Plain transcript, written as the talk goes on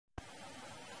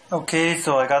Okay,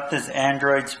 so I got this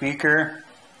Android speaker.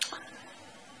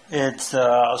 It's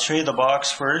I'll show you the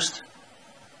box first,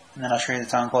 and then I'll show you the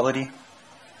sound quality.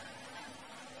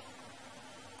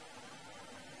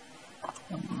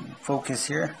 Focus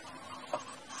here.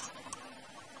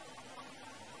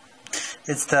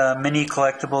 It's the Mini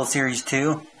Collectible Series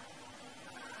 2.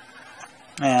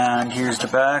 And here's the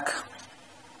back.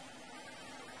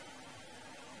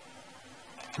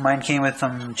 Mine came with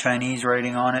some Chinese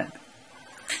writing on it,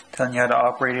 telling you how to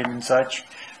operate it and such.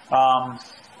 Mine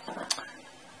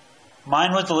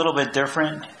was a little bit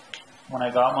different when I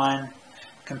got mine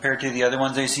compared to the other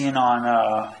ones I've seen on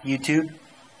YouTube.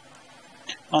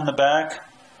 On the back,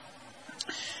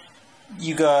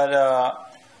 you got a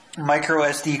micro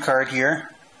SD card here.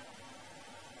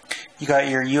 You got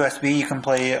your USB. You can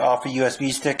play off a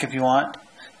USB stick if you want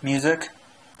music.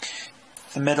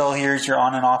 The middle here is your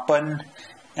on and off button,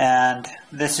 and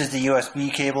this is the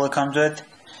USB cable it comes with.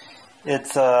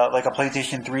 It's like a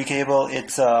PlayStation 3 cable.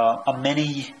 It's a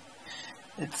mini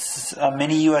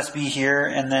USB here,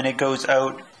 and then it goes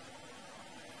out.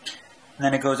 And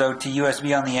then it goes out to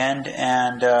USB on the end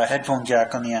and headphone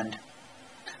jack on the end.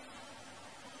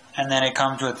 And then it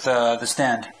comes with the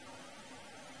stand.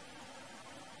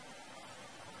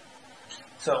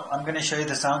 So I'm going to show you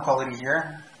the sound quality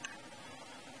here.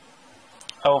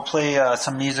 I will play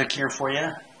some music here for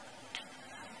you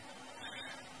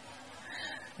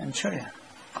and show you.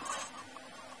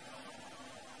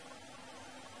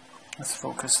 Let's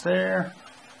focus there.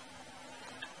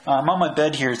 I'm on my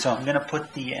bed here, so I'm going to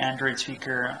put the Android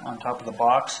speaker on top of the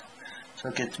box so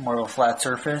it gets more of a flat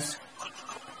surface.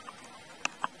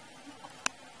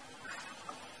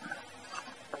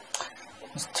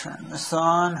 Let's turn this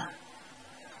on.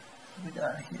 What we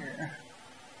got here?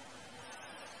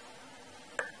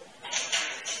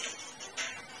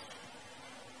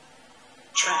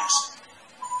 Tracks.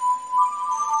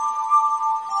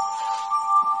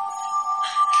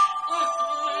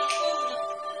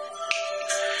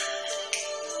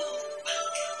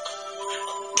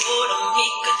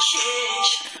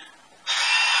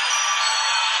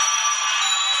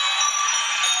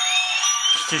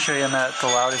 Just to show you I'm at the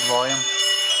loudest volume.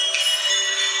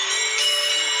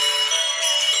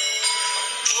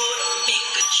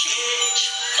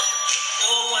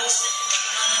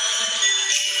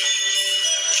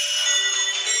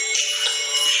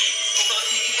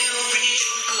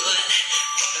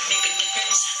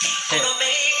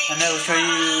 Okay. And that will show you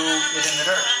it in the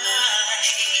dark.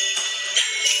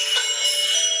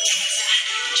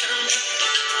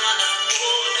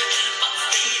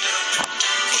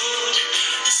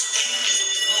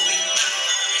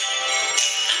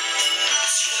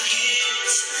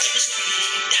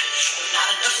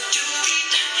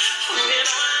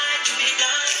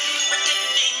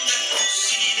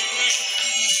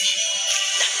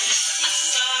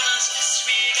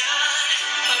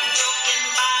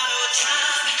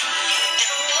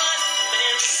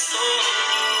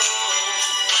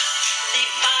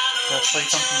 Let's play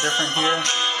something different here.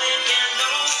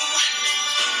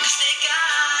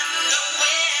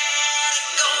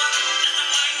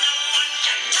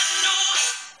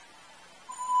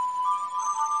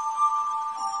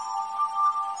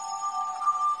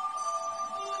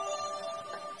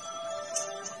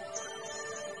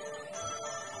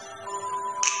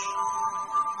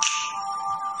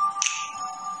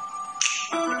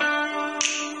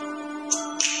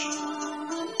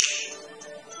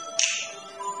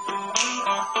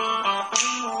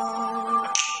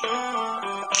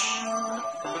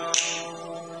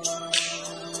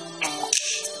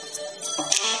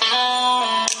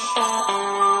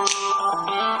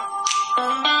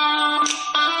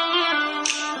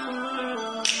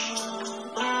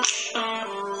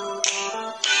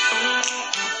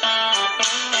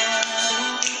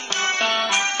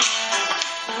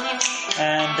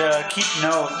 And keep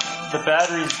note, the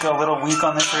battery's a little weak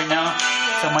on this right now,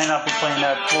 so it might not be playing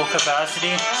at full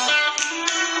capacity.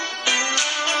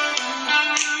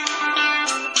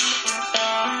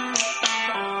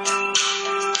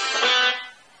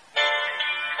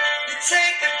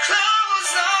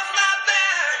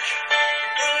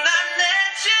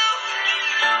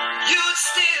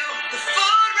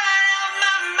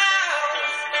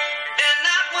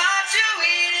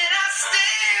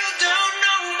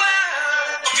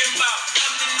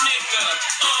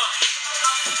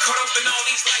 Caught up in all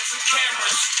these lights and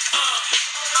cameras.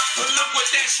 But look what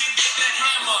that shit did, that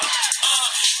hammer.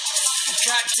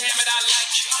 God damn it, I like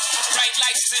it. Bright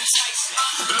lights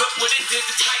enticing. Look what it did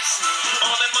to Tyson.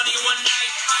 All that money in one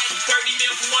night. 30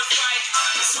 mil for one fight.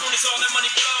 As soon as all that money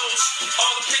blows,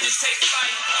 all the pigeons take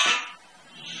flight.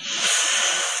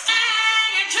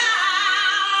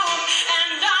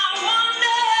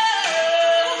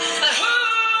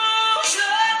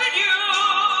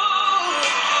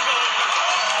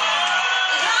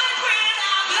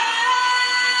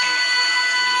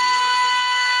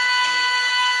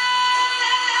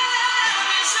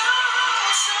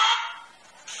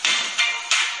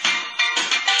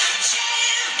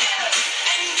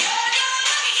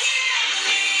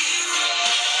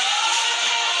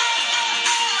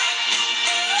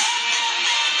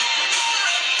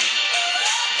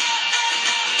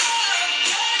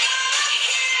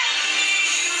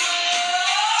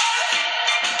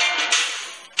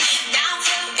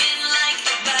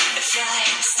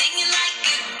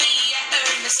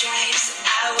 stripes.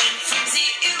 I went from 0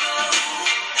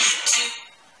 to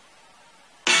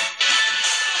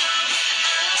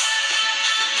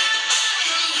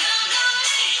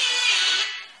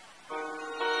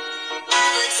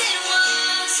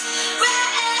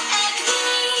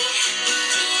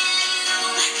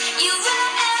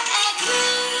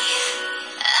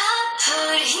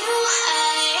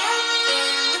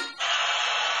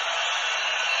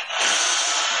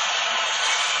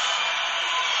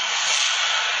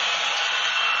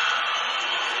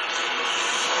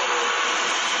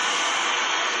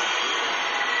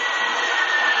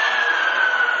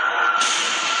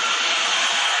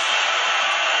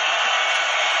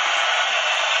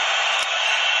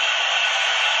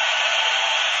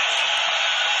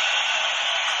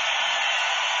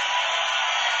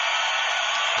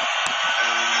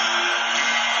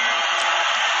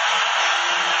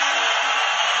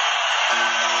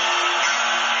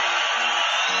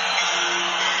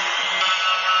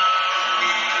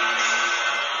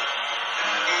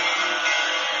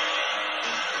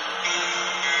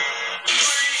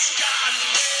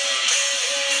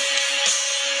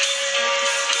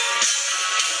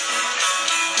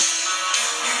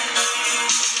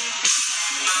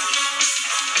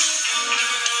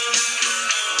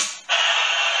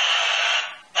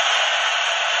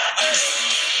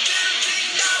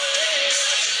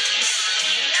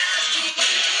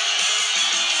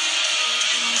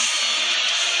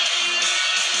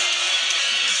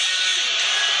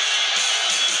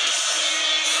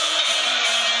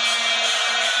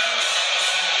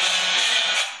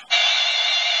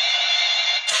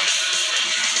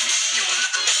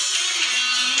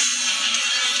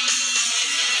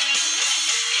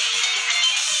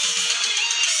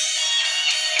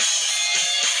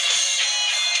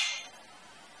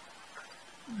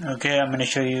Okay, I'm going to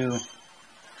show you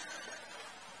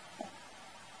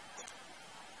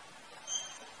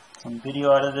some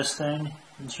video out of this thing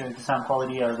and show you the sound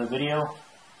quality out of the video.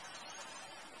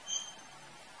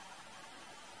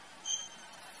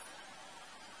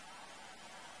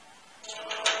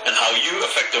 And how you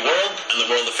affect the world and the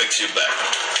world affects you back.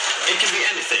 It can be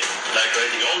anything, like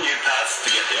creating all new paths to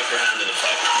get the upper hand in the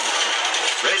fight.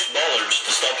 Raise bollards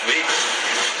to stop vehicles.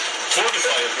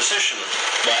 Fortify your position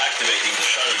by activating the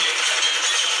shutter gate.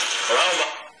 Or how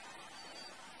about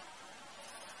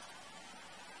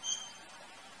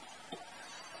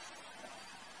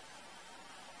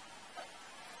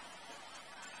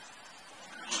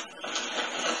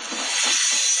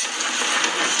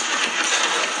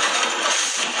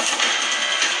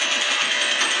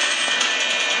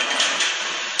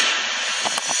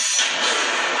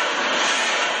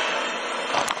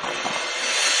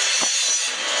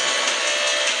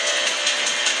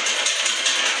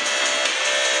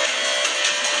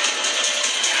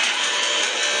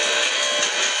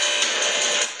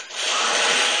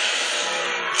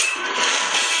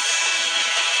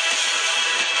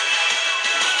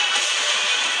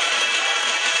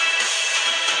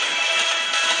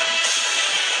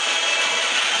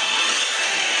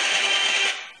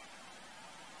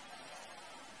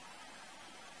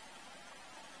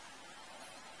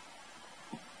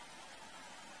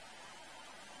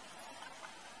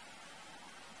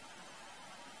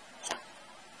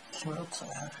what else I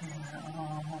have here?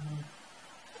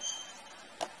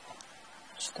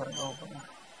 Start over.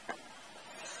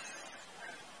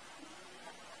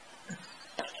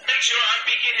 make sure our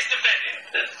beacon is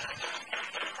defended.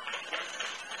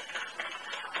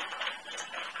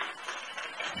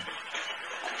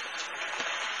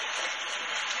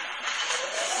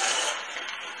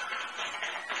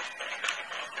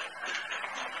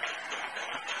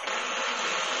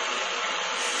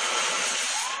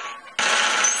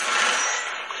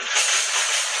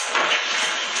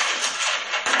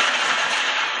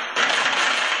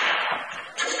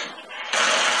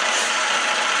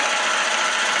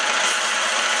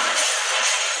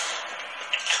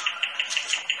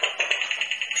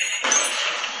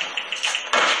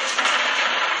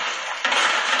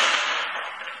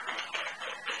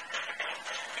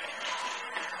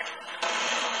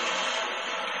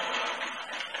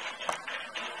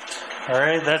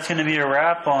 Alright, that's going to be a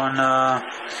wrap on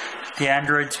the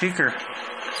Android speaker.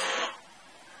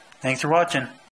 Thanks for watching.